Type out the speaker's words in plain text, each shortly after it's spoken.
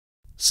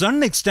Sun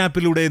next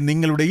ആപ്പിലൂടെ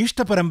നിങ്ങളുടെ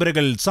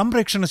ഇഷ്ടപരമ്പരകൾ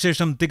സംപ്രേക്ഷണ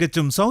ശേഷം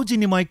തികച്ചും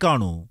സൗജന്യമായി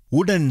കാണൂ.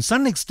 ഉടൻ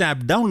സൺ നെക്സ്റ്റ്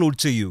ആപ്പ്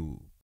ഡൗൺലോഡ് ചെയ്യൂ.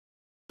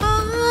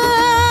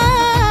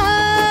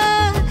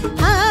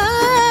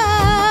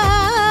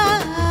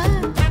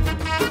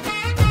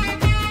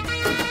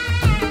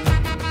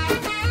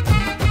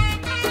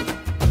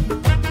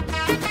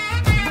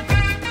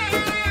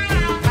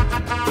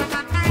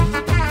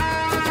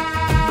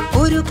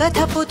 ഒരു കഥ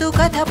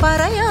പുതുകഥ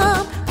പറയാം,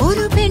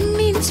 ഒരു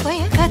പെണ്ണിൻ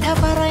സ്വയ കഥ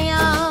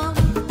പറയാം.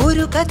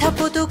 ഒരു കഥ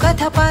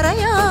പുതുകഥ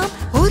പറയാം,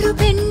 ഒരു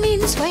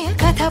പെണ്ണിൻ സ്വയ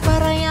കഥ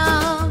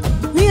പറയാം.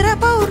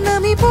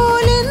 നിറപൗർണമി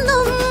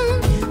പോലെന്നും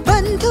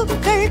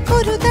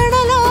ബന്ധുക്കൾക്കൊരു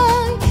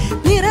തണലായി,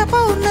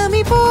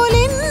 നിറപൗർണമി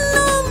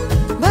പോലെന്നും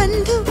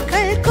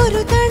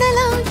ബന്ധുക്കൾക്കൊരു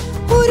തണലായി,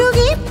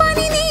 ഉരുകി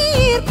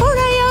പനിനീർ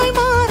പുഴയായി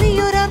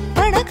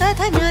മാറിയൊരർപ്പണ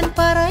കഥ ഞാൻ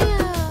പറയാം.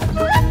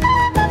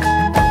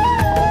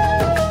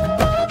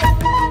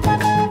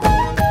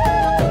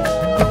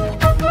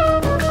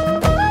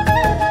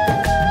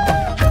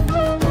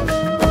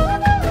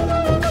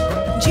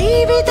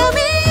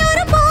 ജീവിതമേ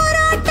ഒരു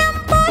പോരാട്ടം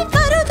പോൽ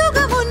കരുതുക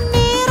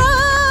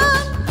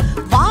മുന്നേറാൻ,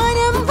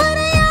 വാനം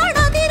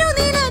വരയാണതിരു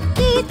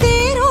നിനക്കി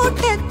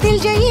തേരോട്ടത്തിൽ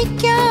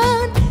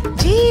ജയിക്കാൻ.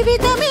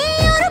 ജീവിതമേ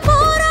ഒരു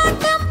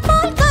പോരാട്ടം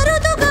പോൽ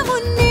കരുതുക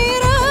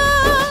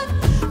മുന്നേറാൻ,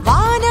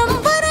 വാനം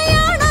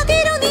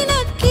വരയാണതിരു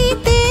നിനക്കി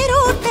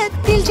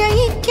തേരോട്ടത്തിൽ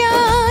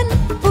ജയിക്കാൻ.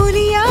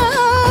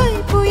 പുലിയായി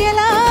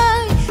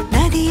പുയലായി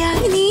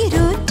നദിയായി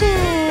നീരൂറ്റ്,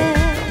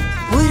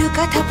 ഒരു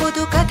കഥ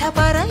പുതുകഥ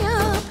പറയാം,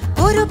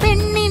 ഒരു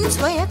പെണ്ണിൻ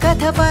സ്വയ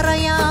കഥ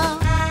പറയാം.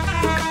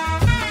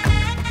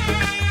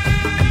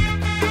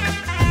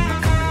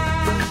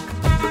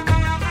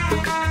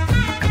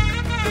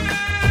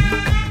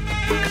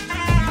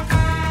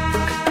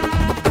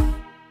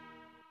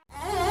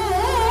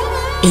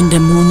 എന്റെ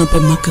 3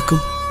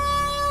 പെൺമക്കൾക്കും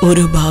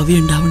ഓരോ ഭാവി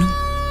ഉണ്ടാവണം.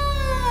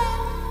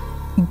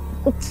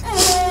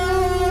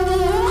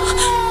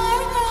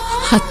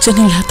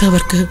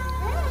 അച്ഛനില്ലാത്തവർക്ക്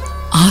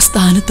ആ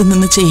സ്ഥാനത്ത്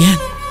നിന്ന് ചെയ്യാൻ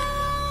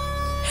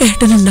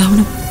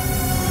ഏട്ടനുണ്ടാവണം.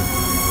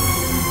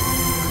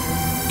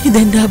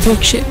 ഇതെന്റെ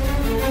അപേക്ഷ.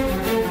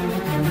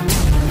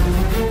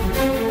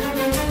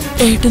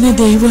 ഏട്ടനെ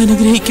ദൈവം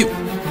അനുഗ്രഹിക്കും,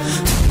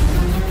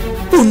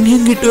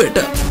 പുണ്യം കിട്ടും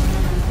ഏട്ടാ.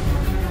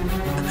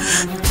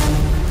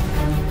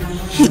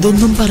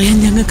 ഇതൊന്നും പറയാൻ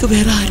ഞങ്ങൾക്ക്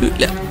വേറെ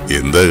ആരുമില്ല.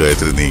 എന്താ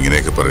ഗായത്രി നീ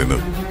ഇങ്ങനെയൊക്കെ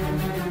പറയുന്നത്?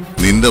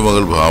 നിന്റെ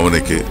മകൾ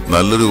ഭാവനയ്ക്ക്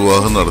നല്ലൊരു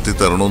വിവാഹം നടത്തി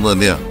തരണമെന്ന്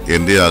തന്നെയാ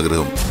എന്റെ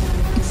ആഗ്രഹം.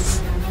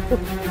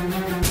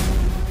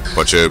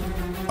 പക്ഷെ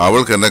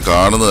അവൾക്ക് എന്നെ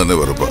കാണുന്നത് തന്നെ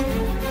വെറുപ്പാ.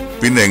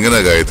 പിന്നെ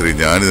എങ്ങനെയാ ഗായത്രി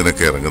ഞാൻ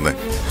ഇതിനൊക്കെ ഇറങ്ങുന്നേ?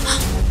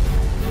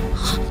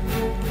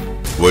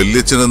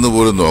 വല്യച്ഛനെന്ന്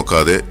പോലും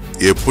നോക്കാതെ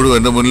എപ്പോഴും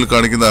എന്റെ മുന്നിൽ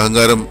കാണിക്കുന്ന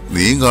അഹങ്കാരം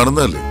നീയും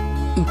കാണുന്നതല്ലേ?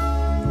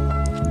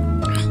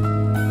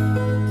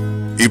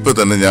 ഇപ്പൊ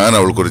തന്നെ ഞാൻ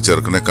അവൾക്കൊരു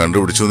ചെറുക്കനെ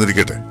കണ്ടുപിടിച്ചു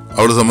എന്നിരിക്കട്ടെ,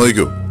 അവള്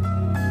സമ്മതിക്കോ?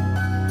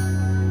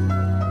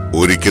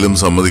 ഒരിക്കലും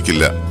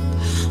സമ്മതിക്കില്ല.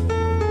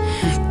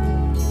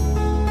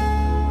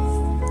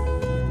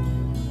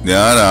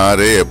 ഞാൻ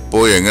ആരെ എപ്പോ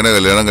എങ്ങനെ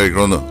കല്യാണം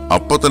കഴിക്കണമെന്ന്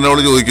അപ്പൊ തന്നെ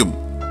അവള് ചോദിക്കും.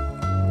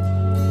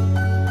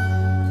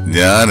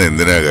 ഞാൻ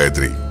എന്തിനാ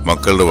ഗായത്രി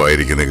മക്കളുടെ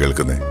വായിരിക്കുന്നേ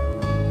കേൾക്കുന്നേ?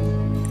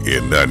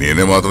 എന്റെ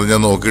അനിയനെ മാത്രം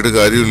ഞാൻ നോക്കിയിട്ട്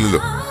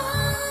കാര്യമില്ലല്ലോ.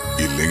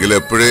 ഇല്ലെങ്കിൽ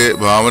എപ്പോഴേ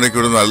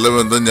ഭാവനയ്ക്കൊരു നല്ല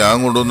ബന്ധം ഞാൻ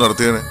കൊണ്ടുവന്ന്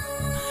നടത്തിയേനെ.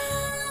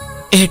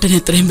 ഏട്ടൻ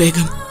എത്രയും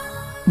വേഗം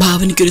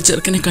ഭാവനയ്ക്കൊരു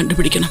ചെറുക്കനെ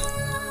കണ്ടുപിടിക്കണം.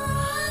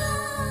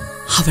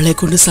 അവളെ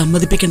കൊണ്ട്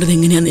സമ്മതിപ്പിക്കേണ്ടത്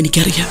എങ്ങനെയാന്ന്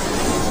എനിക്കറിയാം.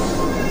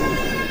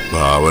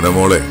 ഭാവന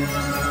മോളെ,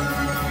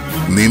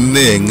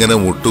 നിന്നെ എങ്ങനെ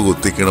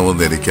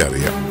മുട്ടുകുത്തിക്കണമെന്ന്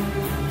എനിക്കറിയാം.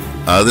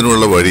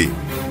 അതിനുള്ള വഴി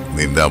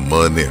നിന്റെ അമ്മ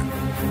തന്നെയാണ്.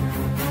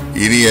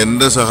 ഇനി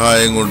എന്റെ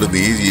സഹായം കൊണ്ട്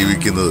നീ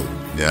ജീവിക്കുന്നത്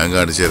ഞാൻ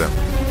കാണിച്ചു തരാം.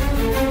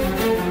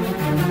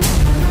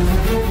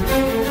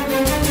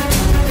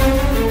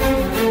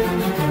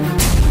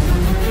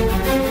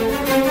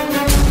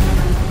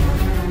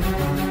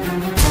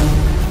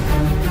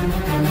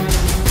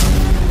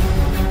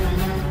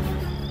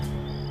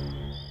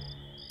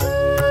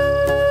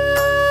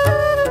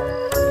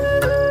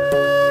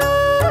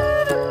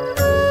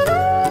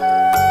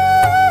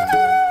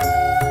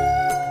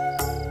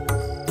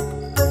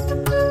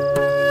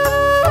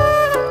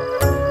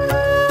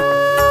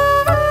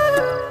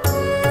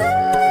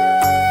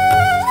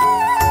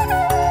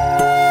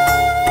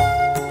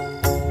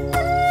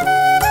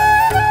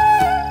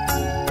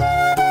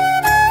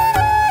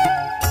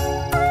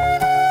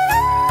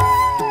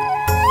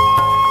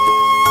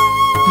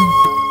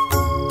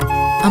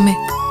 അമ്മേ,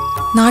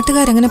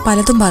 നാട്ടുകാരങ്ങനെ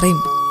പലതും പറയും.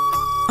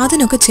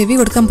 അതിനൊക്കെ ചെവി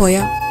കൊടുക്കാൻ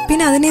പോയാ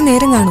പിന്നെ അതിനെ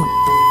നേരം കാണും.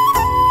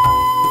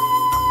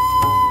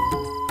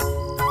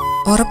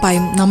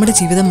 ഉറപ്പായും നമ്മുടെ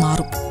ജീവിതം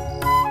മാറും.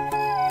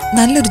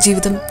 നല്ലൊരു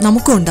ജീവിതം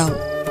നമുക്കും ഉണ്ടാവും.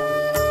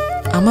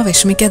 അമ്മ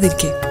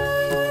വിഷമിക്കാതിരിക്കേ.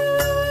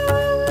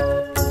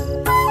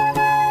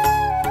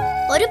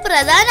 ഒരു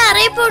പ്രധാന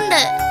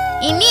അറിയിപ്പുണ്ട്.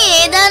 ഇനി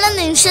ഏതാനും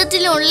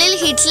നിമിഷത്തിനുള്ളിൽ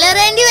ഹിറ്റ്ലർ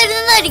ആൻഡി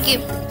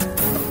വരുന്നതായിരിക്കും.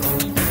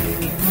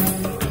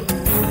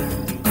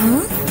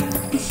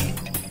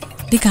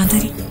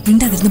 കാന്താരി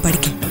മിണ്ടാതിരുന്ന്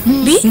പഠിക്കും.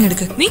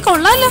 നീ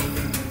കൊള്ളാലോ.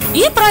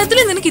 ഈ പ്രായത്തിൽ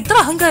നിനക്ക് ഇത്ര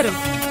അഹങ്കാരം.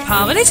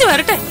 ഭാവനേച്ചി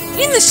വരട്ടെ,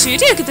 ഇന്ന്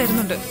ശരിയാക്കി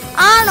തരുന്നുണ്ട്.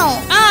 ആണോ?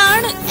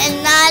 ആണ്.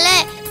 എന്നാലേ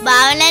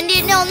ഭാവന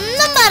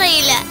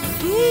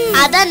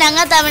അതാ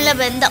ഞങ്ങൾ തമ്മിലുള്ള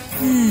ബന്ധം.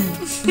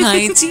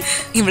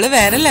 ഇവള്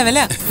വേറെ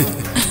ലെവലാ.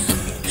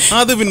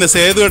 അത് പിന്നെ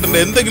സേതുവേട്ടന്റെ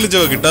എന്തെങ്കിലും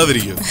ചോ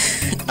കിട്ടാതിരിക്കും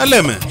അല്ലേ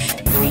അമ്മേ?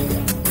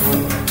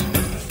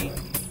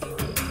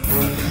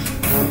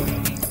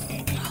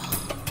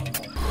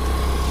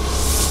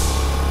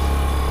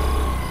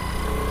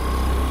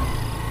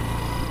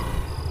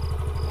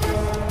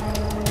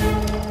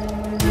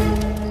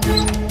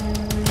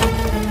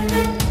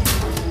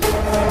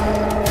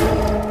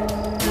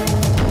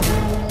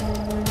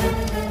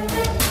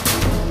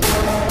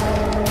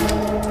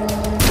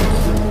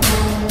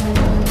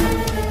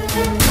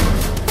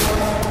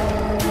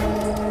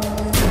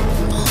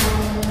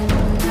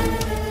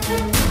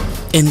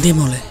 എന്തേ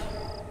മോളെ?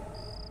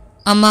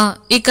 അമ്മ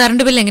ഈ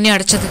കറണ്ട് ബിൽ എങ്ങനെയാ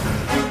അടച്ചത്?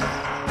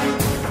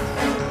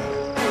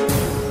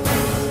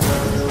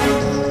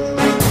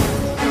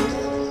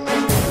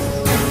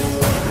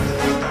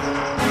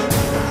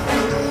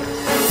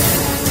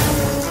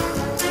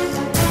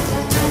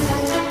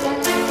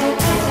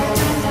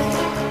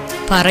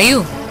 പറയൂ.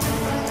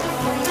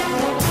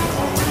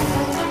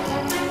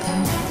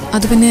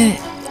 അത് പിന്നെ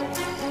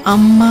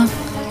അമ്മ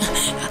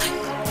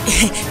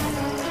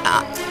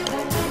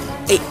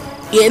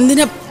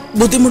എന്തിനാ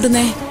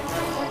ബുദ്ധിമുട്ടുന്നേ?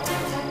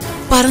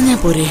 പറഞ്ഞാ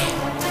പോരെ?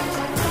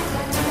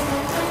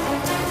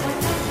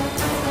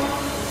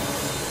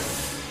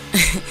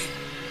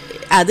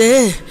 അത്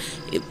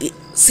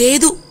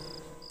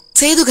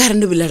സേതു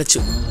കറണ്ട്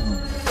ബില്ലടച്ചു.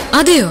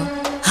 അതെയോ?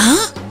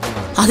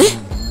 അതെ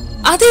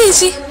അതെ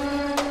ചേച്ചി.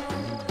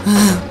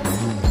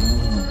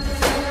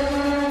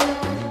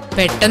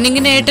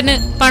 പെട്ടെന്നിങ്ങനെ ഏട്ടന്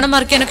പണം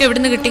മറിക്കാനൊക്കെ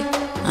എവിടുന്ന് കിട്ടി?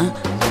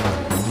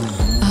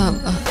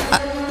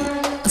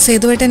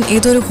 സേതുവേട്ടൻ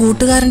ഏതൊരു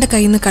കൂട്ടുകാരന്റെ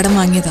കയ്യിൽ നിന്ന് കടം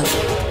വാങ്ങിയതാ.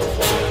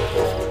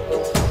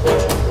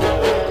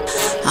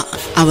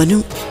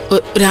 അവനും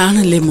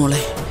ഒരാണല്ലേ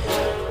മോളെ?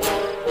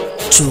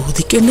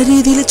 ചോദിക്കേണ്ട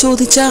രീതിയിൽ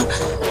ചോദിച്ചാ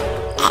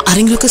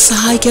ആരെങ്കിലുമൊക്കെ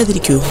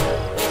സഹായിക്കാതിരിക്കുവോ?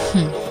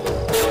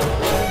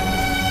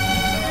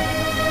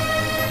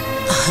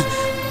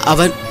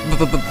 അവൻ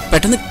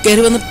പെട്ടെന്ന്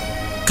കയറി വന്ന്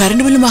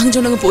കറണ്ട് ബില്ലും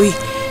വാങ്ങിച്ചോണ്ടങ്ങ് പോയി.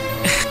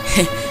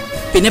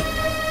 പിന്നെ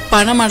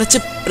പണം അടച്ച്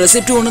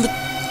റെസിപ്റ്റ് കൊണ്ടത്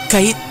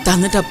കൈ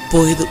തന്നിട്ടാ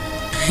പോയത്.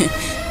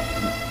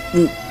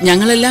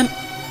 ഞങ്ങളെല്ലാം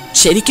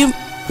ശരിക്കും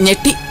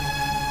ഞെട്ടി.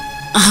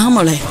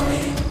 മോളെ,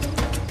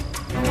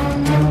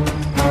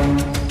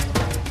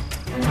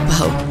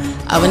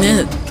 അവന്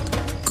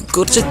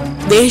കുറച്ച്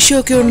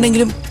ദേഷ്യമൊക്കെ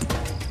ഉണ്ടെങ്കിലും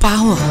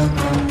പാവ.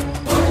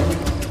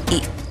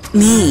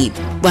 നീ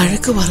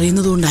വഴക്ക്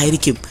പറയുന്നത്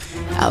കൊണ്ടായിരിക്കും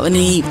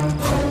അവനെ ഈ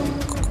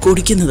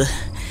കുടിക്കുന്നത്.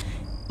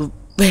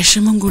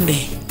 വിഷമം കൊണ്ടേ.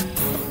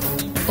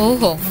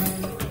 ഓഹോ,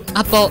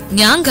 അപ്പോ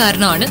ഞാൻ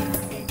കാരണമാണ്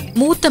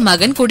മൂത്ത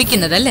മകൻ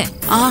കുടിക്കുന്നതല്ലേ?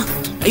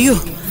 അയ്യോ,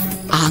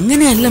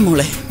 അങ്ങനെയല്ല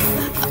മോളെ.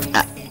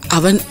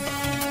 അവൻ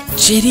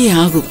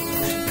ശരിയാകും,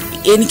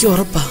 എനിക്ക്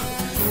ഉറപ്പാ.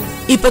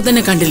 ഇപ്പൊ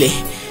തന്നെ കണ്ടില്ലേ,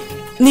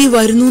 നീ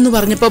വരുന്നു എന്ന്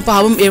പറഞ്ഞപ്പോ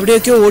പാവം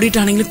എവിടെയൊക്കെയോ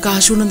ഓടിയിട്ടാണെങ്കിലും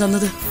കാശുകൊണ്ടും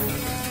തന്നത്.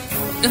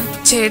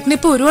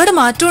 ചേട്ടനിപ്പോ ഒരുപാട്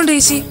മാറ്റമുണ്ട്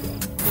ചേച്ചി.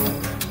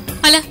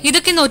 അല്ല,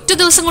 ഇതൊക്കെ ഇന്ന് ഒറ്റ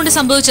ദിവസം കൊണ്ട്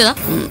സംഭവിച്ചതാ?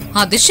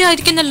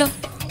 അതിശയായിരിക്കുന്നല്ലോ.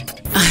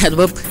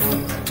 അതിപ്പോ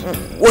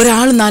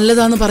ഒരാൾ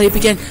നല്ലതാന്ന്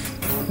പറയിപ്പിക്കാൻ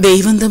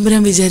ദൈവം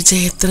തമ്പുരാൻ വിചാരിച്ച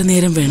എത്ര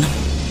നേരം വേണം?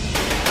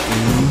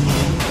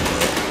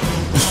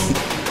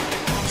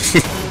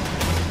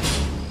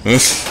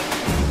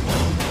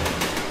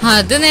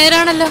 അത്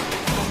നേരാണല്ലോ.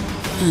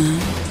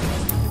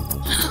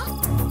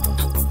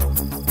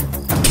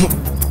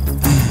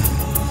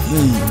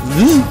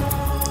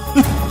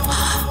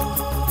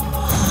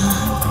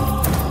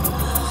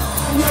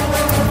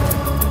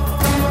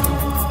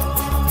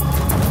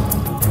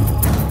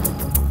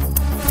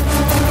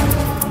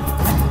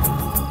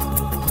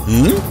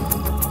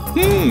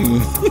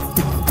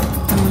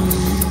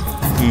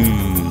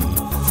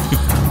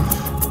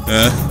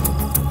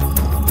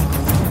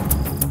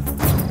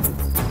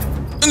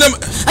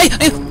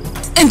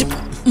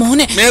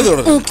 മോനെ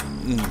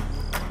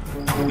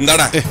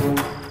എന്താടാ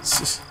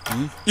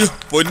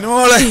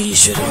പൊന്നോളെ,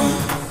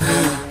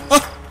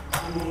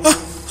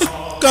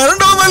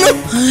 കറണ്ട് വന്നല്ലോ.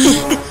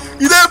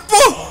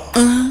 ഇതെപ്പോ?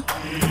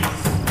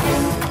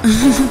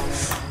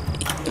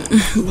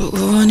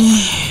 ഭഗവാനെ,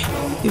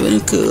 ഇവന്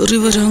കേറി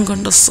വരാൻ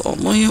കണ്ട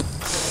സമയം.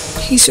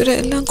 ഈശ്വര,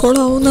 എല്ലാം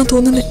കോളാവുന്നാ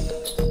തോന്നുന്നേ.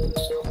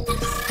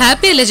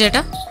 ഹാപ്പി അല്ലേ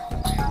ചേട്ടാ?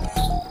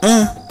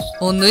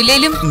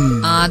 ഒന്നുമില്ലേലും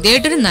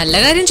ആദ്യമായിട്ടൊരു നല്ല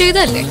കാര്യം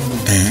ചെയ്തല്ലേ?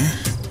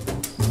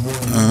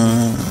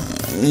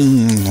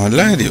 നല്ല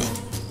കാര്യോ?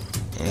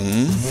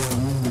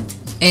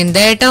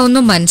 എന്താ ഏട്ടാ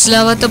ഒന്നും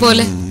മനസ്സിലാവാത്ത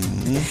പോലെ?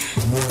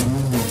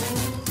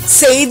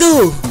 സേതു,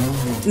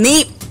 നീ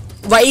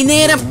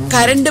വൈകുന്നേരം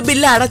കറണ്ട്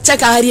ബില്ല് അടച്ച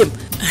കാര്യം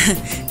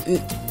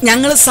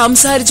ഞങ്ങൾ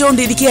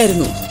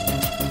സംസാരിച്ചുകൊണ്ടിരിക്കുകയായിരുന്നു.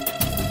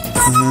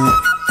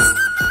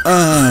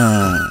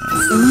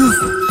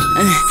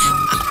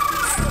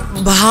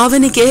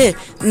 ഭാവനയ്ക്ക്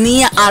നീ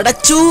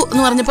അടച്ചു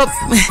എന്ന് പറഞ്ഞപ്പോ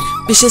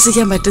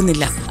വിശ്വസിക്കാൻ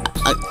പറ്റുന്നില്ല.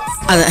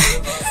 അതെ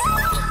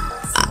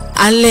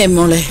അല്ലേ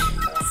മോളെ?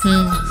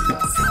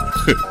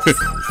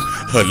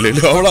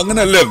 അല്ലേലും അവൾ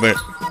അങ്ങനല്ലേ അമ്മേ.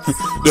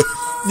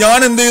 ഞാൻ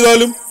എന്ത്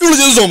ചെയ്താലും ഇവള്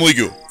ചെയ്ത്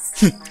സമ്മതിക്കോ?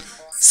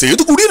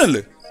 സേതു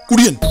കുടിയനല്ലേ,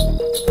 കുടിയൻ.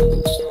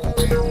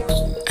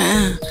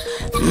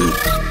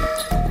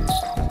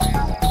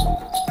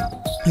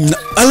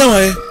 അല്ല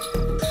മായേ,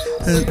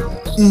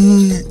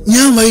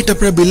 ഞാൻ വൈകിട്ട്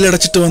എപ്പോഴാ ബില്ല്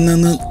അടച്ചിട്ട്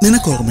വന്നതെന്ന്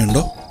നിനക്ക്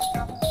ഓർമ്മയുണ്ടോ?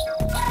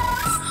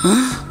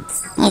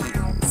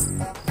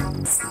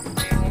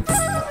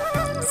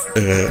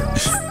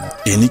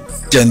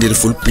 എനിക്ക് അതിന്റെ ഒരു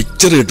ഫുൾ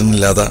പിക്ചർ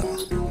കിട്ടുന്നില്ല. അതാ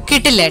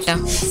കിട്ടില്ല ഏട്ടാ,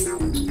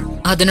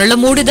 അതിനുള്ള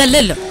മൂഡ്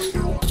ഇതല്ലല്ലോ.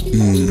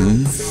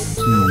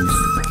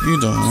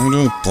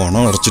 ഇതാരും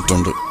പണം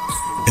അടച്ചിട്ടുണ്ട്,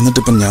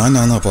 എന്നിട്ടിപ്പം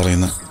ഞാനാന്നാ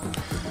പറയുന്നത്.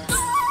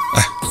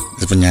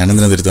 ഇതിപ്പോ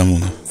ഞാനെന്തിനാ തിരുത്താൻ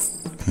പോകുന്നത്?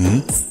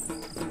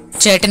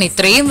 ചേട്ടൻ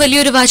ഇത്രയും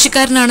വലിയൊരു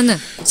വാശിക്കാരനാണെന്ന്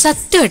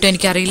സത്യമായിട്ടും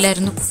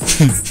എനിക്കറിയില്ലായിരുന്നു.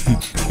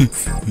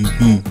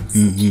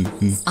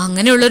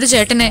 അങ്ങനെയുള്ളൊരു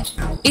ചേട്ടനെ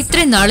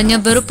ഇത്രയും നാള്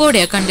ഞാൻ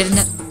വെറുപ്പോടെയാ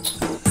കണ്ടിരുന്നത്.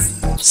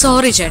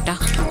 സോറി ചേട്ടാ.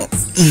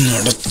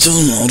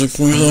 അടച്ചത്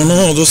മാറിപ്പോയതാണോ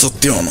അതോ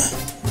സത്യമാണോ?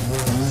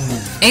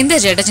 എന്താ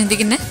ചേട്ടാ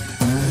ചിന്തിക്കുന്നേ?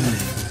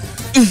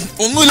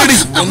 ഒന്നുമില്ലടി,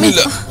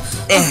 ഒന്നുമില്ല.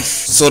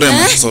 സോറി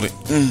അമ്മ, സോറി.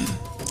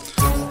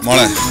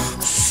 മോളെ,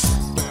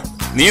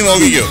 നീ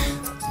നോക്കിക്കോ,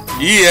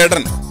 ഈ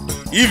ഏട്ടൻ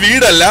ഈ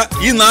വീടല്ല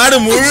ഈ നാട്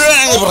മുഴുവൻ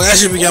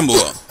പ്രകാശിപ്പിക്കാൻ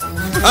പോവാ.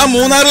 ആ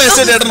മൂന്നാറിലെ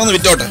എസ്റ്റേറ്റ് ഏട്ടൻ ഒന്ന്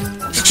വിറ്റോട്ടെ.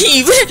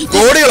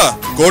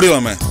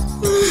 കോടികളാമേ.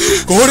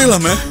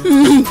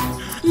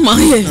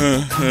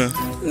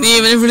 നീ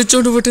ഇവനെ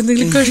വിളിച്ചോണ്ട് പോയിട്ട്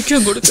എന്തെങ്കിലും കഴിക്കാൻ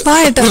കൊടുക്കും.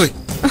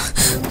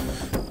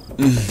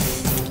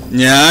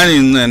 ഞാൻ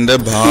ഇന്ന് എന്റെ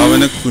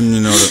ഭാവന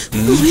കുഞ്ഞിനോട്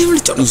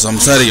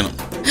സംസാരിക്കണം.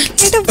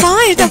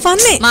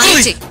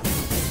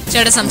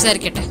 ചേട്ടാ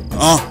സംസാരിക്കട്ടെ.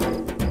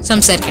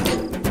 സംസാരിക്കട്ടെ.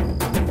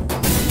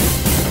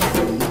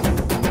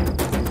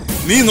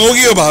 നീ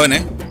നോക്കിയോ ഭാവനെ,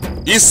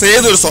 ഈ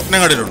സേതു ഒരു സ്വപ്നം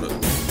കണ്ടിട്ടുണ്ട്.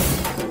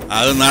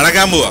 അത്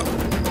നടക്കാൻ പോവാ.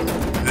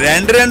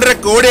 2.5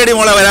 കോടി അടി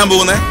മോളെ വരാൻ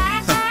പോകുന്നേ.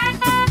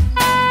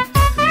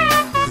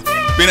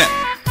 പിന്നെ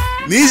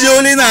നീ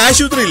ജോലി ചെയ്യുന്ന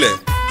ആശുപത്രി ഇല്ലേ,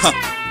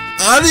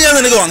 അത് ഞാൻ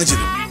നിനക്ക്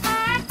വാങ്ങിച്ചിരും.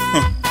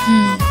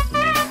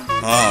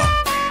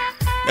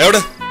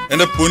 എവിടെ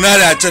എന്റെ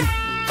പുനാര അച്ഛൻ?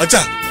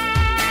 അച്ഛാ,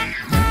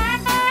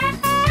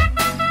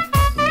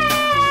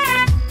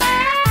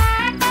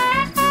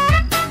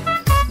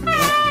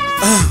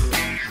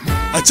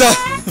 അച്ഛാ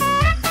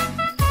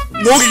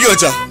നോക്കിക്കോ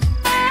അച്ഛാ,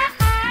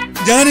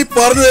 ഞാനീ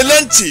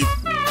പറഞ്ഞതെല്ലാം ചെയ്യും,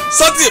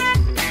 സത്യം.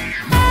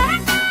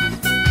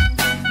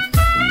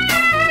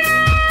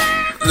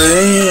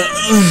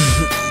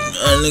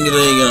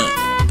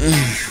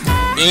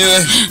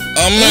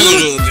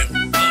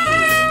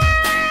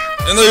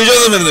 എന്താ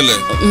വിശ്വാസം വരുന്നില്ലേ?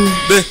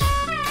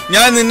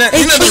 ഞാൻ നിന്നെ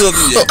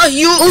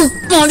അയ്യോ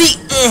മതി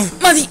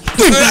മതി.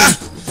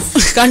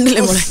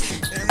 കണ്ടില്ലേ മോളെ,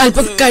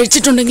 അല്പം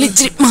കഴിച്ചിട്ടുണ്ടെങ്കിൽ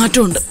ഇച്ചിരി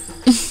മാറ്റമുണ്ട്.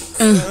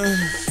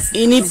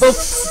 ഇനിയിപ്പോ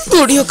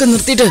പൊടിയൊക്കെ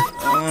നിർത്തിയിട്ട്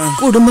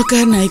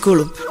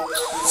കുടുംബക്കാരനായിക്കോളും.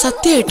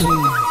 സത്യമായിട്ടും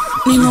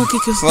നീ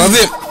നോക്കിക്കോ.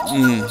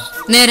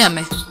 നേരെ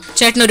അമ്മേ,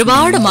 ചേട്ടൻ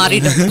ഒരുപാട്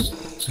മാറിയിട്ടുണ്ട്.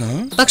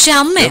 പക്ഷെ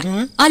അമ്മ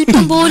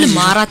അല്പം പോലും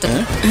മാറാത്തത്.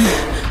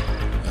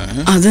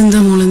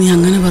 അതെന്താ മോളെ നീ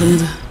അങ്ങനെ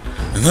പറഞ്ഞത്?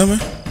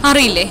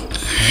 അറിയില്ലേ?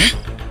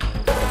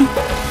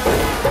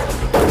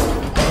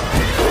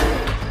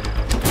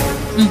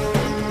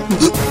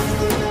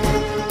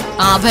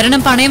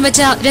 ആഭരണം പണയം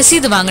വെച്ച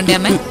രസീത് വാങ്ങണ്ടേ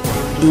അമ്മേ?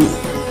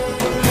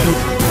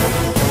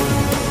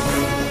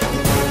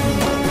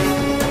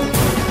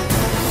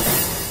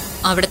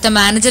 അവിടുത്തെ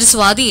മാനേജർ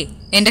സ്വാതിയെ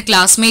എന്റെ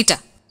ക്ലാസ്മേറ്റാ.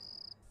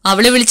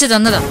 അവളെ വിളിച്ചു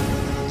തന്നതാ.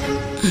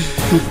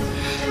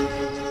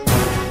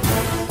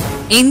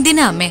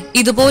 എന്തിനാ അമ്മേ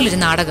ഇതുപോലൊരു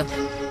നാടകം?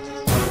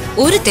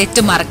 ഒരു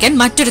തെറ്റ് മറയ്ക്കാൻ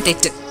മറ്റൊരു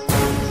തെറ്റ്.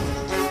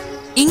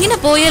 ഇങ്ങനെ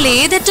പോയാൽ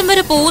ഏതറ്റം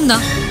വരെ പോകുന്ന?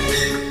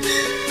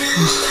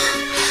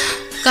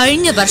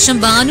 കഴിഞ്ഞ വർഷം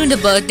ബാനുവിന്റെ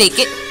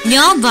ബർത്ത്ഡേക്ക്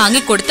ഞാൻ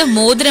വാങ്ങിക്കൊടുത്ത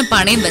മോതിരം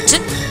പണയം വെച്ച്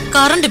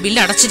കറണ്ട് ബില്ല്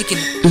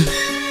അടച്ചിരിക്കുന്നു.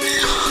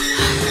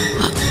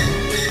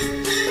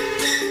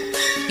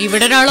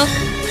 ഇവിടെ ഒരാളോ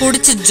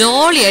കുടിച്ച്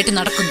ജോളിയായിട്ട്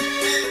നടക്കുന്നു.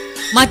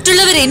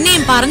 മറ്റുള്ളവർ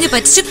എന്നെയും പറഞ്ഞു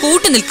പറ്റിച്ച്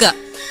കൂട്ടു നിൽക്കുക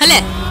അല്ലേ?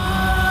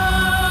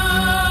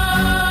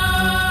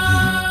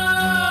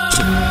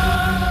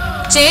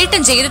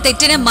 ചേട്ടൻ ചെയ്ത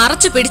തെറ്റിനെ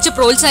മറച്ചു പിടിച്ച്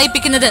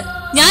പ്രോത്സാഹിപ്പിക്കുന്നത്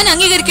ഞാൻ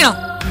അംഗീകരിക്കണോ?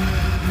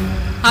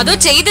 അതോ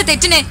ചെയ്ത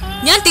തെറ്റിനെ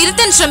ഞാൻ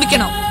തിരുത്താൻ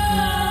ശ്രമിക്കണോ?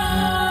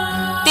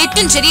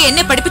 തെറ്റും ശരി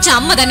എന്നെ പഠിപ്പിച്ച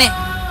അമ്മ തന്നെ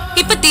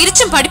ഇപ്പൊ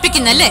തിരിച്ചും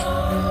പഠിപ്പിക്കുന്നല്ലേ?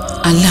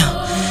 അല്ല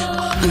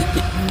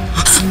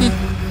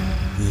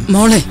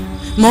മോളെ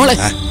മോളെ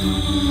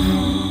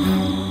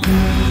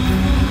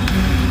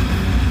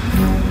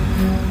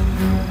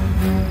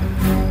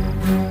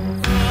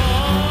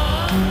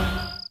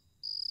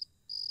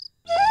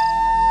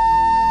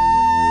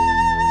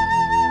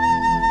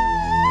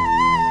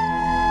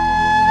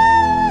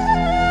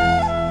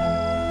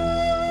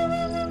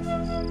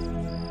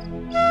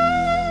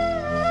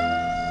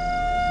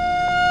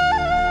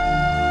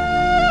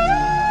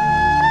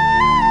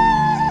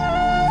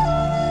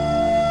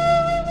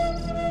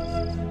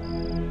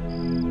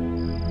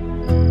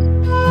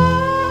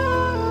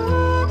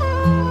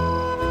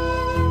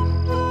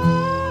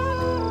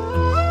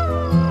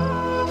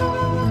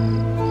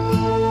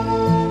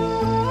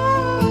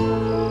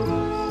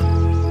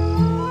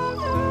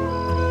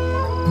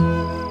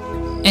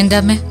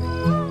എന്താമ്മേ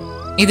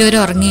ഇതുവരെ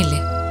ഉറങ്ങിയില്ലേ?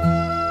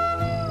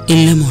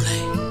 ഇല്ല മോളെ,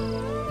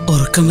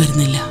 ഉറക്കം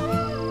വരുന്നില്ല.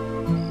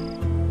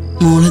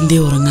 മോളെന്തേ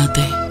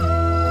ഉറങ്ങാത്തെ?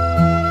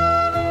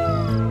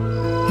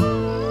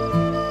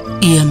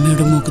 ഈ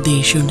അമ്മയുടെ മോക്ക്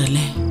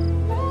ദേഷ്യമുണ്ടല്ലേ?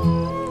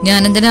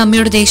 ഞാനെന്തിനാ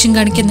അമ്മയോട് ദേഷ്യം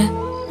കാണിക്കുന്നെ?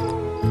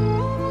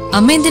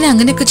 അമ്മ എന്തിനാ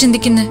അങ്ങനെയൊക്കെ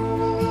ചിന്തിക്കുന്നെ?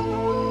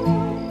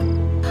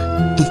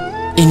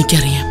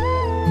 എനിക്കറിയാം.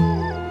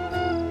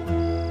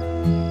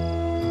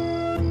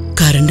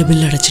 കറണ്ട്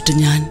ബില്ല് അടച്ചിട്ട്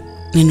ഞാൻ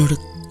നിന്നോട്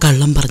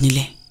കള്ളം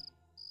പറഞ്ഞില്ലേ?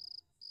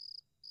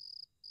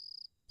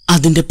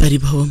 അതിന്റെ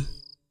പരിഭവം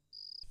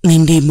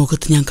നിന്റെ ഈ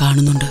മുഖത്ത് ഞാൻ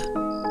കാണുന്നുണ്ട്.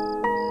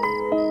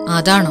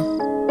 അതാണോ?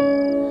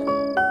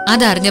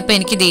 അതറിഞ്ഞപ്പോ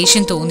എനിക്ക്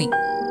ദേഷ്യം തോന്നി.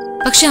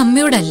 പക്ഷെ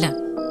അമ്മയോടല്ല.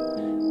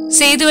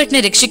 സേതുവേട്ടനെ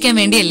രക്ഷിക്കാൻ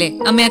വേണ്ടിയല്ലേ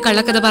അമ്മ ആ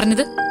കള്ളക്കഥ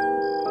പറഞ്ഞത്?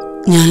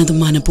 ഞാനത്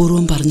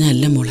മനഃപൂർവ്വം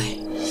പറഞ്ഞല്ല മോളെ.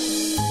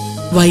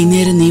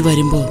 വൈകുന്നേരം നീ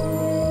വരുമ്പോ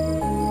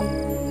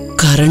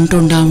കറണ്ട്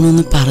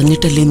ഉണ്ടാവണമെന്ന്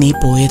പറഞ്ഞിട്ടല്ലേ നീ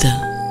പോയത്.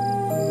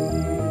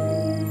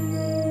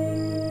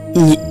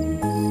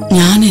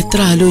 ഞാൻ എത്ര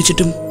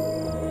ആലോചിച്ചിട്ടും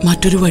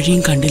മറ്റൊരു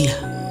വഴിയും കണ്ടില്ല.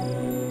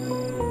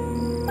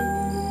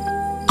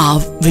 ആ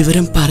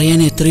വിവരം പറയാൻ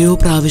എത്രയോ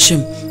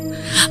പ്രാവശ്യം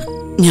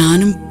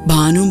ഞാനും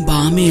ഭാനുവും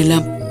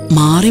ഭാമയെല്ലാം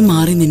മാറി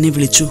മാറി നിന്നെ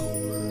വിളിച്ചു.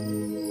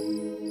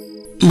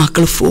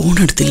 മക്കൾ ഫോൺ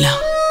എടുത്തില്ല.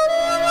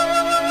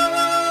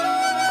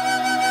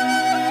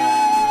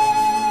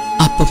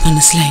 അപ്പം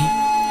മനസ്സിലായി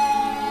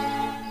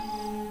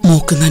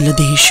മോക്ക് നല്ല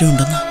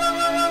ദേഷ്യമുണ്ടെന്ന്.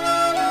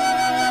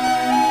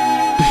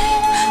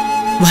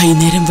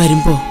 വൈകുന്നേരം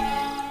വരുമ്പോ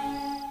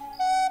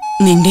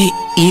നിന്റെ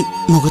ഈ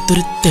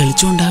മുഖത്തൊരു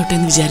തെളിച്ചുണ്ടാവട്ടെ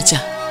എന്ന് വിചാരിച്ച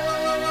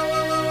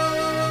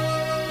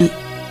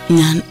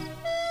ഞാൻ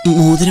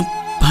മോതിരം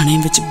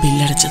പണയം വെച്ച്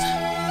ബില്ലടച്ചത്.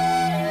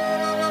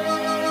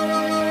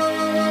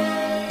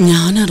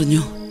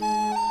 ഞാനറിഞ്ഞു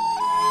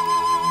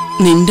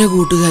നിന്റെ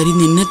കൂട്ടുകാരി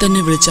നിന്നെ തന്നെ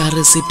വിളിച്ച് ആ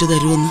റെസിപ്റ്റ്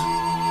തരുമെന്ന്.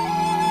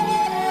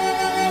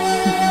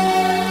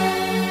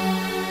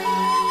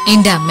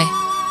 എന്റെ അമ്മേ,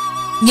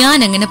 ഞാൻ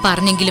അങ്ങനെ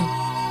പറഞ്ഞെങ്കിലും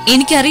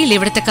എനിക്കറിയില്ല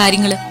ഇവിടുത്തെ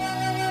കാര്യങ്ങള്.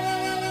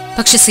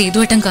 പക്ഷെ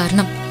സേതുവേട്ടൻ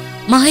കാരണം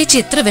മഹേച്ചി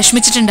എത്ര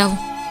വിഷമിച്ചിട്ടുണ്ടാവും.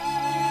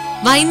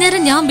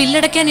 വൈകുന്നേരം ഞാൻ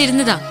ബില്ലടയ്ക്കാൻ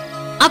ഇരുന്നതാ,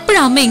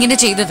 അപ്പോഴാ അമ്മ ഇങ്ങനെ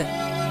ചെയ്തത്.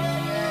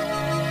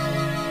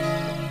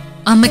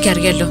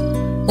 അമ്മയ്ക്കറിയാലോ,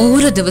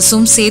 ഓരോ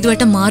ദിവസവും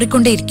സേതുവേട്ടൻ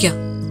മാറിക്കൊണ്ടേയിരിക്കുക.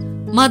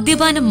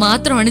 മദ്യപാനം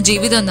മാത്രമാണ്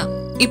ജീവിതം എന്നാ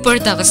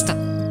ഇപ്പോഴത്തെ അവസ്ഥ.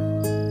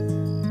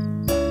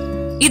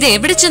 ഇത്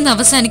എവിടെ ചെന്ന്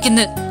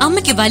അവസാനിക്കുന്ന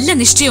അമ്മയ്ക്ക് വല്ല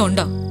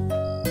നിശ്ചയമുണ്ടോ?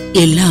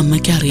 എല്ലാം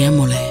അമ്മയ്ക്ക് അറിയാം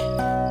മോളെ.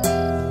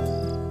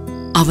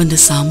 അവന്റെ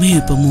സമയം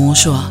ഇപ്പൊ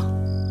മോശമാ.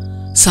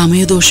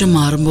 സമയദോഷം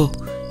മാറുമ്പോ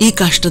ഈ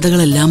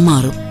കഷ്ടതകളെല്ലാം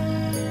മാറും.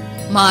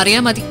 മാറിയാ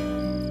മതി,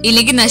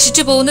 ഇല്ലെങ്കിൽ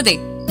നശിച്ചു പോകുന്നതേ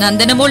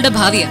നന്ദനമോളുടെ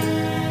ഭാവിയാ.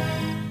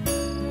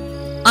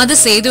 അത്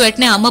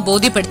സേതുവേട്ടനെ അമ്മ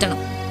ബോധ്യപ്പെടുത്തണം.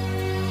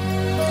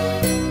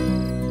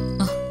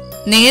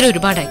 നേരെ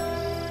ഒരുപാടായി,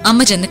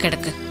 അമ്മ ചെന്ന്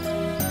കിടക്ക്.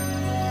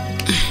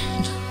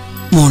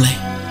 മോളെ,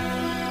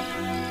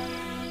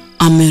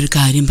 അമ്മ ഒരു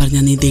കാര്യം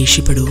പറഞ്ഞാ നീ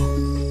ദേഷ്യപ്പെടുവോ?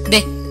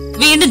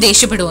 വീണ്ടും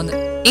ദേഷ്യപ്പെടുവോന്ന്?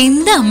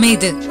 എന്താ അമ്മ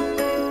ഇത്?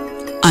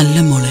 അല്ല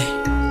മോളെ,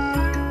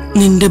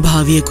 നിന്റെ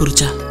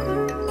ഭാവിയെക്കുറിച്ചാ.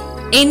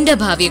 എന്റെ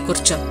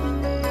ഭാവിയെക്കുറിച്ചോ?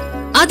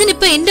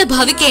 അതിനിപ്പോ എന്റെ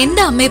ഭാവിക്ക്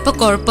എന്താ അമ്മ ഇപ്പൊ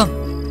കുഴപ്പം?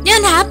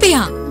 ഞാൻ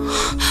ഹാപ്പിയാ.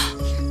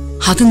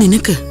 അത്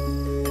നിനക്ക്,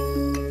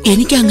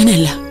 എനിക്ക്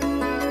അങ്ങനെയല്ല.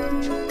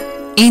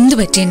 എന്തു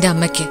പറ്റി എന്റെ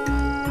അമ്മയ്ക്ക്?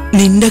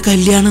 നിന്റെ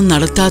കല്യാണം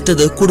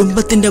നടത്താത്തത്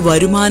കുടുംബത്തിന്റെ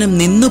വരുമാനം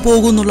നിന്നു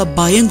പോകുന്നുള്ള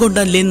ഭയം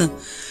കൊണ്ടല്ലേന്ന്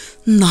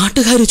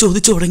നാട്ടുകാര്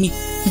ചോദിച്ചു തുടങ്ങി.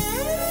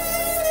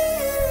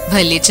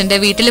 വല്യച്ഛന്റെ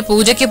വീട്ടില്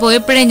പൂജയ്ക്ക്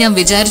പോയപ്പോഴേ ഞാൻ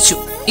വിചാരിച്ചു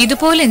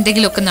ഇതുപോലെ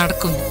എന്തെങ്കിലുമൊക്കെ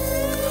നടക്കും.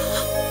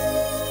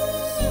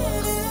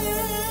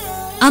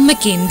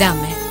 അമ്മയ്ക്ക് എന്താ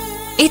അമ്മ,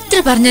 എത്ര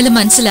പറഞ്ഞാലും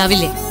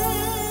മനസ്സിലാവില്ലേ?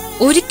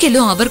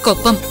 ഒരിക്കലും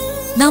അവർക്കൊപ്പം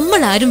നമ്മൾ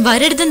ആരും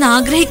വരരുതെന്ന്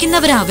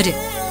ആഗ്രഹിക്കുന്നവരാ അവര്.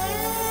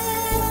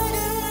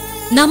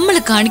 നമ്മൾ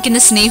കാണിക്കുന്ന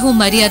സ്നേഹവും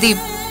മര്യാദയും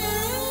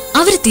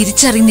അവര്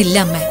തിരിച്ചറിയുന്നില്ല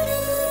അമ്മ.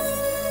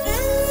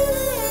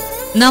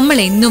 നമ്മൾ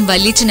എന്നും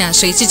വല്യച്ഛനെ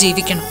ആശ്രയിച്ച്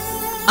ജീവിക്കണം.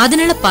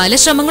 അതിനുള്ള പല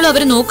ശ്രമങ്ങളും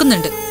അവര്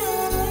നോക്കുന്നുണ്ട്.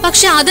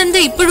 പക്ഷെ അതെന്താ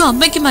ഇപ്പോഴും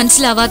അമ്മയ്ക്ക്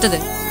മനസ്സിലാവാത്തത്?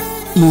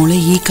 മോളെ,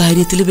 ഈ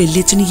കാര്യത്തിൽ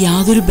വല്യച്ഛന്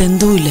യാതൊരു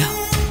ബന്ധവുമില്ല.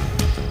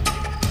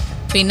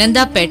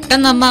 പിന്നെന്താ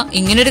പെട്ടെന്ന് അമ്മ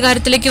ഇങ്ങനൊരു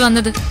കാര്യത്തിലേക്ക്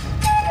വന്നത്?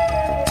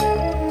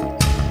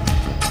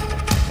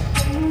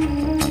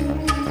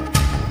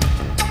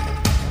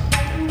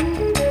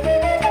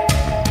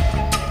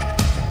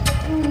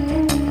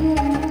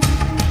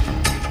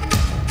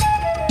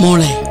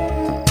 മോളെ,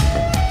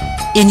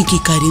 എനിക്ക്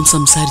ഈ കാര്യം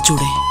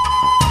സംസാരിച്ചൂടെ?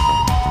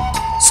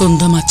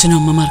 സ്വന്തം അച്ഛനും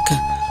അമ്മമാർക്ക്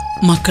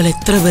മക്കൾ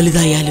എത്ര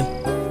വലുതായാലും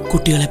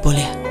കുട്ടികളെ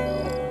പോലെയാ.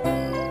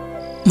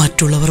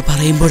 മറ്റുള്ളവർ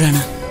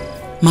പറയുമ്പോഴാണ്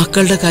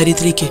മക്കളുടെ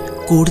കാര്യത്തിലേക്ക്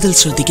കൂടുതൽ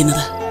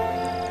ശ്രദ്ധിക്കുന്നത്,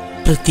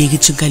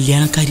 പ്രത്യേകിച്ചും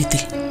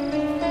കല്യാണക്കാര്യത്തിൽ.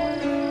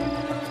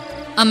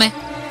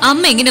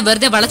 അമ്മ ഇങ്ങനെ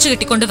വെറുതെ വളച്ചു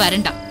കെട്ടിക്കൊണ്ട്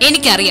വരണ്ട.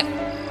 എനിക്കറിയാം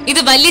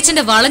ഇത്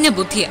വല്യച്ഛന്റെ വളഞ്ഞ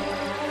ബുദ്ധിയാ.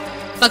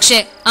 പക്ഷെ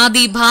അത്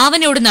ഈ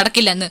ഭാവനയോട്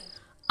നടക്കില്ലെന്ന്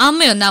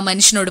അമ്മയൊന്ന് ആ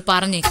മനുഷ്യനോട്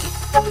പറഞ്ഞേക്ക്.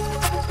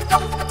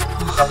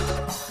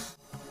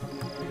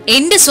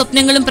 എന്റെ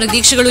സ്വപ്നങ്ങളും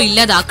പ്രതീക്ഷകളും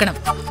ഇല്ലാതാക്കണം,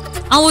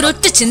 ആ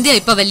ഒരൊറ്റ ചിന്തയാ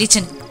ഇപ്പൊ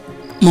വല്യച്ഛൻ.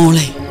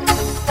 മോളെ,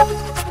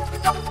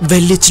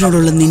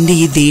 വല്യച്ഛനോടുള്ള നിന്റെ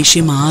ഈ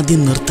ദേഷ്യം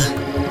ആദ്യം നിർത്ത്.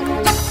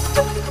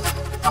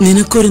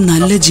 നിനക്കൊരു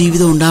നല്ല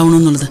ജീവിതം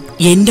ഉണ്ടാവണമെന്നുള്ളത്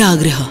എന്റെ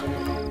ആഗ്രഹം,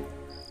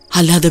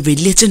 അല്ലാതെ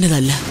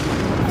വല്യച്ഛൻ്റെതല്ല.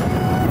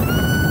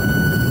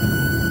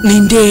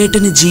 നിന്റെ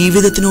ഏട്ടന്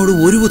ജീവിതത്തിനോട്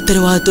ഒരു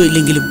ഉത്തരവാദിത്വം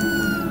ഇല്ലെങ്കിലും,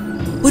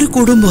 1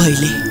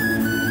 കുടുംബമായില്ലേ?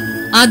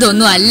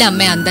 അതൊന്നും അല്ല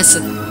അമ്മ അന്തസ്.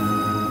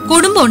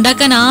 കുടുംബം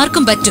ഉണ്ടാക്കാൻ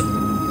ആർക്കും പറ്റും.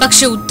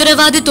 പക്ഷെ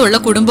ഉത്തരവാദിത്വമുള്ള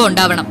കുടുംബം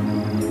ഉണ്ടാവണം.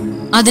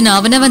 അതിന്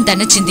അവനവൻ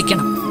തന്നെ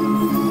ചിന്തിക്കണം.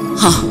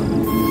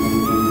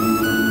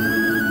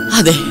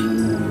 അതെ,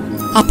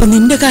 അപ്പൊ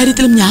നിന്റെ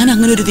കാര്യത്തിലും ഞാൻ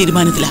അങ്ങനെ ഒരു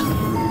തീരുമാനത്തില.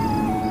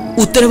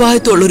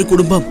 ഉത്തരവാദിത്വമുള്ള ഒരു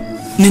കുടുംബം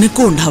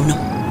നിനക്കും ഉണ്ടാവണം.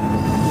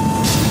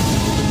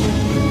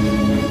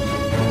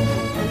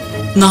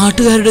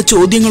 നാട്ടുകാരുടെ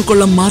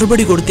ചോദ്യങ്ങൾക്കുള്ള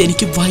മറുപടി കൊടുത്ത്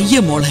എനിക്ക് വയ്യ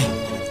മോളെ.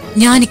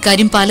 ഞാൻ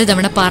ഇക്കാര്യം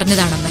പലതവണ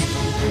പറഞ്ഞതാണമ്മേ.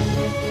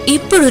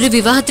 ഇപ്പോഴൊരു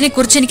വിവാഹത്തിനെ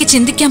കുറിച്ച് എനിക്ക്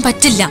ചിന്തിക്കാൻ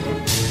പറ്റില്ല.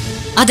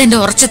 അതെന്റെ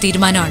ഉറച്ച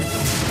തീരുമാനമാണ്.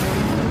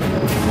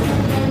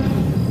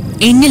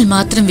 എന്നിൽ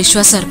മാത്രം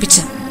വിശ്വാസം അർപ്പിച്ച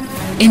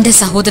എന്റെ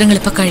സഹോദരങ്ങൾ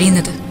ഇപ്പൊ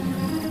കഴിയുന്നത്.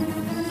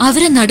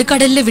 അവരെ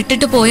നടുക്കടലിൽ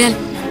വിട്ടിട്ട് പോയാൽ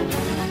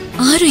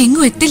ആരും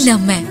എങ്ങും എത്തില്ല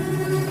അമ്മേ.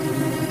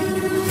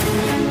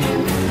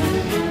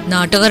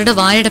 നാട്ടുകാരുടെ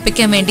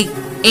വായടപ്പിക്കാൻ വേണ്ടി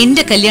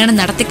എന്റെ കല്യാണം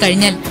നടത്തി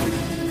കഴിഞ്ഞാൽ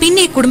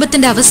പിന്നെ ഈ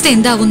കുടുംബത്തിന്റെ അവസ്ഥ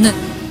എന്താവുന്ന്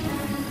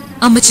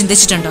അമ്മ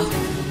ചിന്തിച്ചിട്ടുണ്ടോ?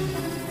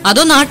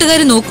 അതോ നാട്ടുകാർ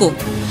നോക്കൂ?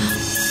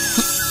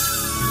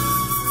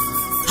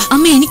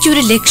 അമ്മ,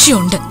 എനിക്കൊരു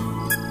ലക്ഷ്യമുണ്ട്.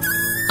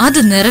 അത്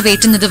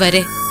നിറവേറ്റുന്നത്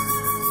വരെ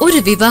ഒരു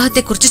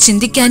വിവാഹത്തെക്കുറിച്ച്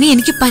ചിന്തിക്കാനേ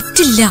എനിക്ക്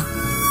പറ്റില്ല.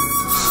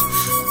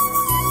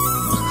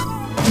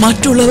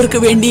 മറ്റുള്ളവർക്ക്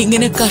വേണ്ടി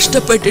ഇങ്ങനെ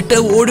കഷ്ടപ്പെട്ടിട്ട്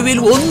ഒടുവിൽ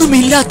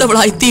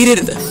ഒന്നുമില്ലാത്തവളായി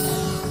തീരരുത്.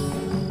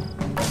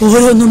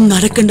 ഓരോന്നും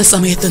നടക്കേണ്ട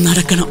സമയത്ത്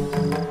നടക്കണം.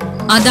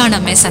 അതാണ്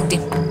അമ്മേ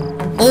സത്യം.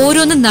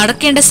 ഓരോന്നും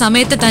നടക്കേണ്ട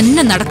സമയത്ത്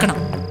തന്നെ നടക്കണം.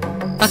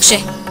 പക്ഷേ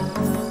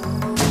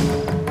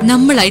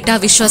നമ്മളായിട്ട് ആ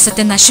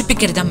വിശ്വാസത്തെ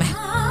നശിപ്പിക്കരുതമ്മേ.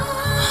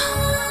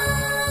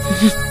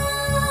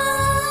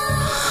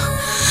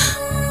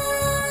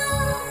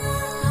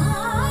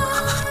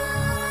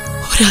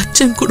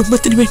 ഒരച്ഛൻ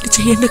കുടുംബത്തിന് വേണ്ടി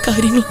ചെയ്യേണ്ട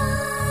കാര്യങ്ങൾ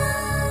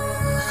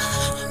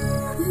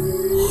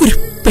ഒരു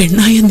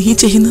പെണ്ണായ നീ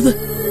ചെയ്യുന്നത്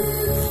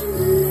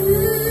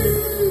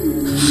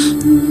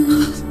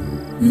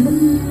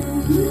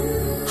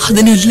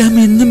അതിനെല്ലാം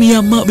എന്നും ഈ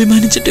അമ്മ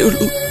അഭിമാനിച്ചിട്ടേ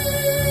ഉള്ളൂ.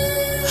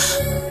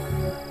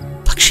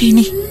 പക്ഷെ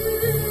ഇനി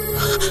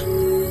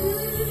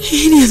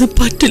അത്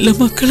പറ്റില്ല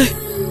മക്കളെ.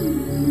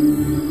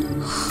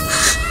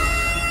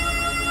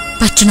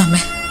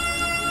 പറ്റണമ്മേ.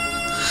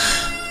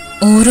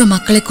 ഓരോ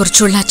മക്കളെ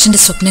കുറിച്ചുള്ള അച്ഛന്റെ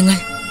സ്വപ്നങ്ങൾ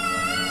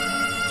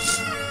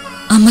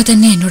അമ്മ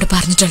തന്നെ എന്നോട്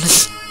പറഞ്ഞിട്ടുള്ളത്.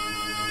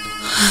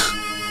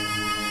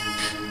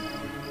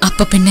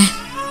 അപ്പൊ പിന്നെ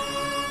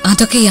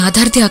അതൊക്കെ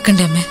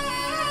യാഥാർത്ഥ്യമാക്കണ്ടേ അമ്മേ?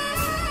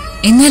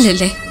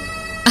 എന്നാലല്ലേ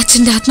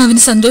അച്ഛന്റെ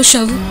ആത്മാവിന്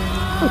സന്തോഷാവൂ.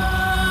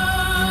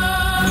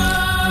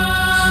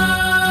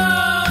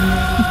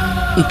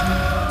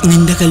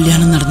 നിന്റെ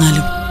കല്യാണം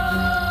നടന്നാലും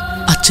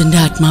അച്ഛന്റെ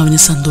ആത്മാവിന്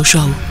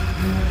സന്തോഷാവൂ.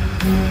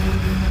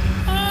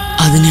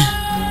 അതിന്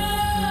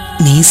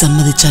നീ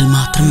സമ്മതിച്ചാൽ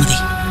മാത്രം മതി.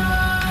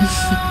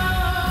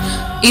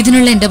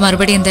 ഇതിനുള്ള എന്റെ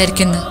മറുപടി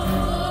എന്തായിരിക്കും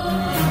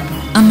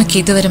അമ്മയ്ക്ക്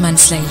ഇതുവരെ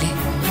മനസ്സിലായില്ലേ?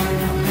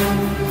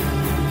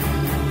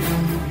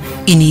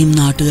 ഇനിയും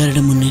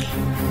നാട്ടുകാരുടെ മുന്നിൽ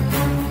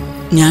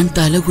ഞാൻ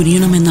തല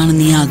കുനിയണമെന്നാണ്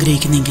നീ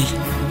ആഗ്രഹിക്കുന്നെങ്കിൽ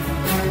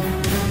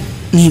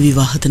നീ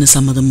വിവാഹത്തിന്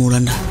സമ്മതം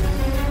മൂളണ്ട.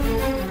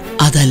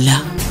 അതല്ല,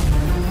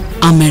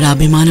 അമ്മയുടെ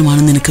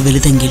അഭിമാനമാണ് നിനക്ക്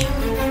വലുതെങ്കിൽ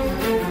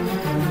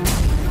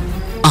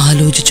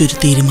ആലോചിച്ചൊരു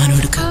തീരുമാനം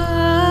എടുക്കുക.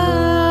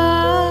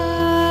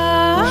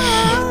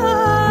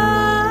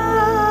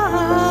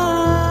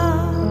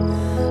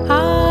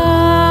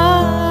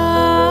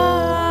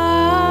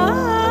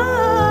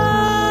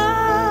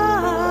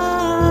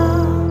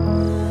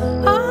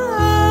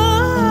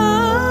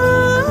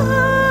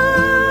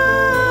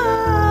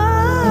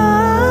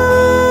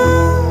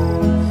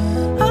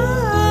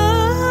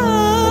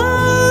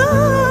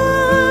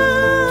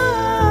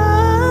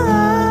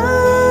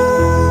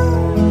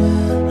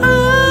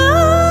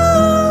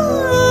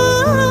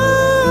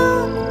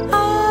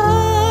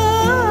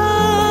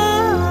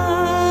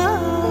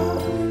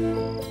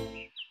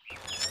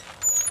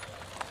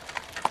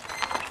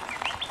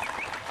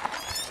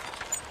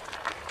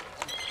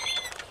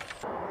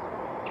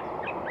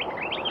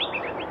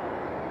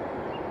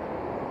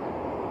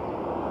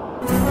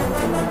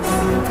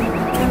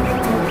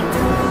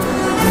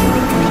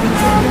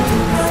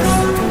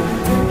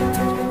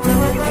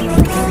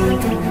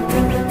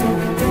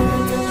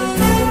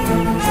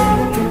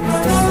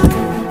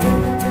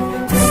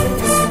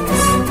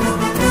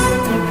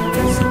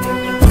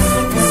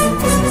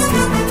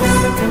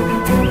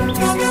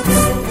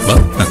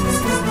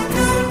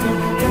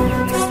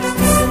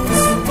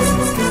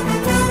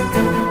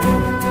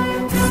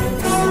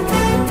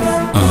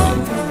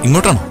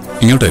 ഇങ്ങോട്ടാണോ?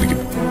 ഇങ്ങോട്ടായിരിക്കും.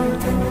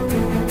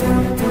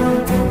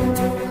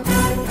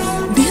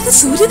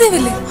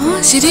 സൂര്യദേവല്ലേ? ആ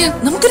ശരിയാ,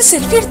 നമുക്കൊരു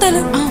സെൽഫി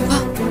എടുത്താലോ?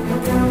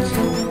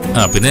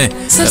 പിന്നെ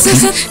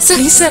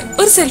സർ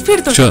ഒരു സെൽഫി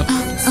എടുത്തോ.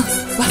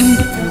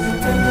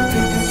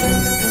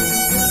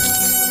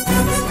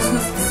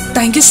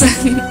 Thank you sir.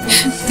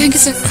 Thank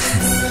you sir.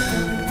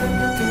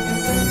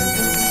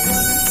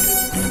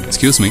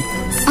 Excuse me,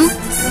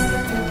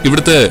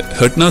 ഇവിടുത്തെ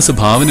ഹെഡ് നഴ്സ്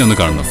ഭാവന ഒന്ന്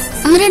കാണണം.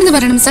 ആരാണെന്ന്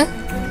പറയണം സർ?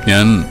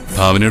 ഞാൻ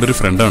ഭാവനയുടെ ഒരു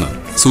ഫ്രണ്ടാണ്.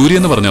 സൂര്യ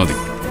എന്ന് പറഞ്ഞാൽ മതി.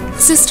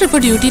 സിസ്റ്റർ ഇപ്പോൾ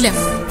ഡ്യൂട്ടിയിലാ.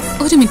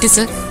 ഒരു മിനിറ്റ്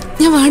സർ,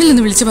 ഞാൻ വാർഡിൽ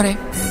നിന്ന് വിളിച്ചു പറയാം.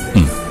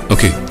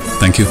 Okay,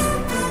 thank you.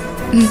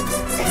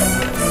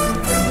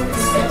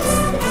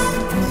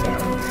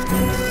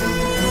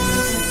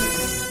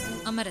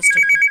 അമ്മ റെസ്റ്റ്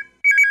എടുത്തു.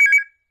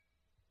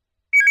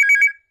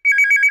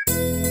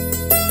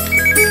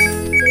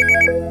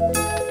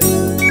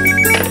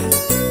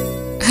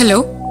 ഹലോ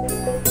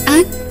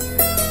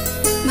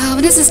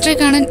ഭാവന സിസ്റ്ററെ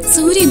കാണാൻ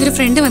സൂര്യ എന്റെ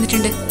ഫ്രണ്ട്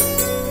വന്നിട്ടുണ്ട്.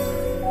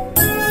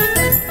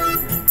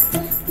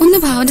 ഒന്ന്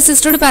ഭാവന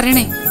സിസ്റ്ററോട്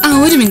പറയണേ.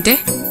 ഒരു മിനിറ്റ്.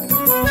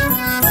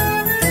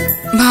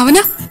 ഭാവന,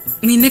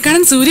 നിന്നെ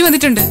കാണാൻ സൂര്യ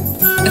വന്നിട്ടുണ്ട്.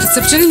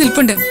 റിസപ്ഷനിൽ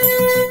നിൽപ്പുണ്ട്.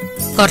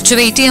 കുറച്ച്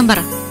വെയിറ്റ് ചെയ്യാൻ പറ,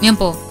 ഞാൻ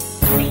പോ.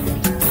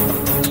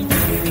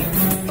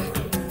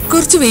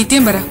 കുറച്ച് വെയിറ്റ്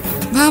ചെയ്യാൻ പറ,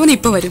 ഭാവന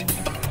ഇപ്പൊ വരും.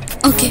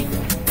 ഓക്കെ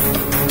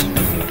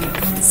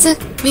സർ,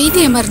 വെയിറ്റ്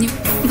ചെയ്യാൻ പറഞ്ഞു.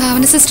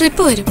 ഭാവന സിസ്റ്റർ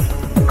ഇപ്പൊ വരും.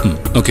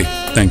 Okay,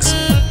 thanks.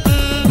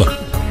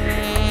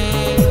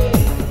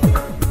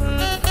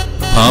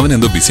 ഭാവന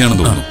എന്തോ ബിസിയാണെന്ന്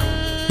തോന്നുന്നു.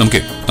 നമുക്ക്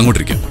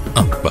അങ്ങോട്ടിരിക്കാം.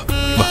 വാ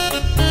വാ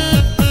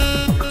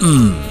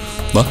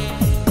വാ.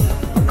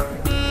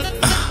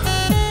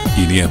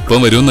 ഇനി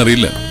എപ്പം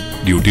വരുമെന്നറിയില്ല,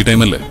 ഡ്യൂട്ടി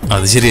ടൈം അല്ലേ.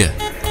 അത് ശരിയാ.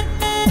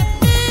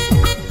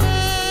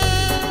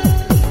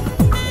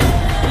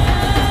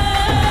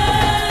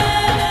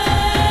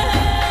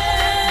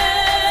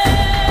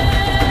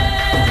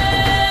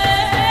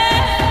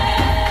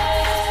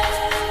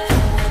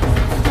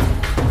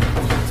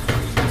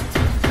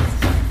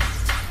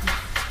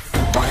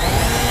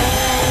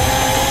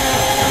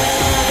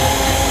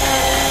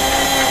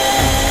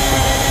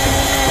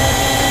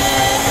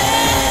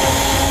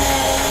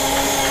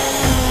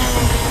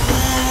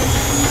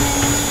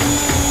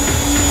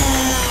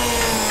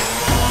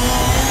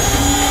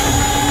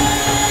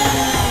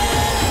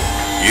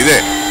 ഇതേ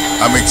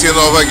ആ മിക്സി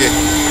ഒന്ന് ഓഫാക്കി.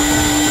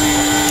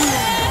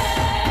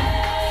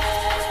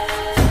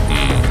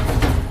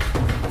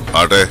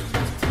 ആട്ടെ,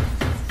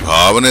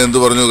 ഭാവന എന്തു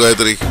പറഞ്ഞു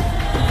ഗായത്രി?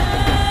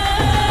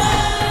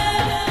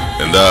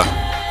 എന്താ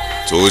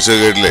ചോദിച്ച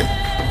കേട്ടില്ലേ?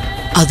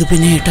 അത്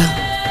പിന്നെ ഏട്ടാ,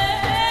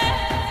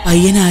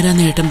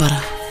 പയ്യനാരാന്ന് ഏട്ടൻ പറ.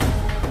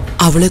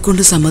 അവളെ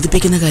കൊണ്ട്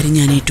സമ്മതിപ്പിക്കുന്ന കാര്യം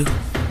ഞാൻ ഏറ്റു.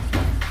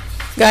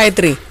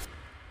 ഗായത്രി,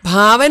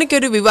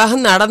 ഭാവനയ്ക്കൊരു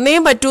വിവാഹം നടന്നേ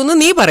പറ്റൂന്ന്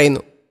നീ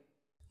പറയുന്നു.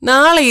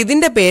 നാളെ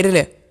ഇതിന്റെ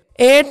പേരില്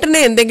ഏട്ടനെ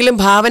എന്തെങ്കിലും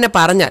ഭാവന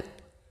പറഞ്ഞാൽ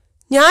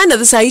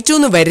ഞാനത്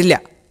സഹിച്ചൂന്ന് വരില്ല,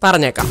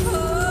 പറഞ്ഞേക്കാം.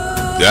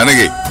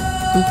 ജാനകി,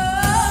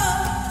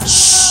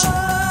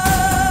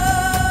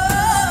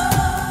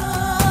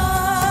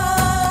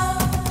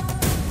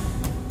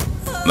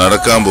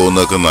 നടക്കാൻ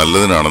പോകുന്നതൊക്കെ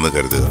നല്ലതിനാണെന്ന്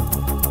കരുതുക.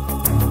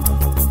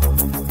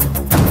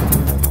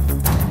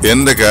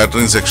 എന്റെ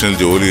കാറ്ററിംഗ് സെക്ഷനിൽ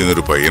ജോലി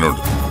ചെയ്യുന്നൊരു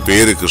പയ്യനുണ്ട്,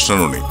 പേര്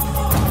കൃഷ്ണനുണ്ണി.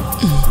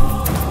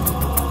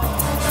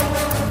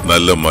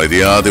 നല്ല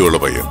മര്യാദയുള്ള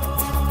പയ്യൻ,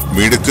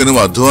 മിടുക്കനും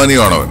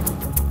അധ്വാനിയുമാണവൻ.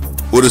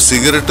 ഒരു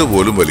സിഗരറ്റ്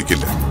പോലും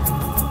വലിക്കില്ല.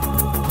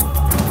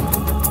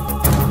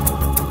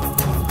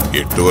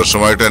 8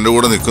 വർഷമായിട്ട് എന്റെ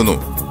കൂടെ നിൽക്കുന്നു.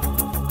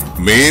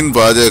 മെയിൻ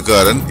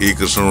പാചകക്കാരൻ ഈ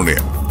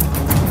കൃഷ്ണനുണ്ണിയാണ്.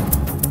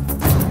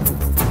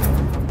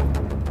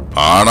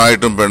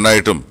 ആണായിട്ടും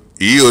പെണ്ണായിട്ടും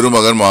ഈ ഒരു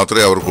മകൻ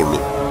മാത്രമേ അവർക്കുള്ളൂ.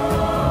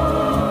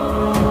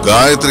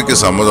 ഗായത്രിക്ക്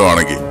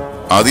സമ്മതമാണെങ്കിൽ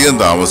അധികം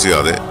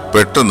താമസിയാതെ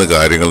പെട്ടെന്ന്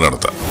കാര്യങ്ങൾ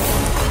നടത്താം.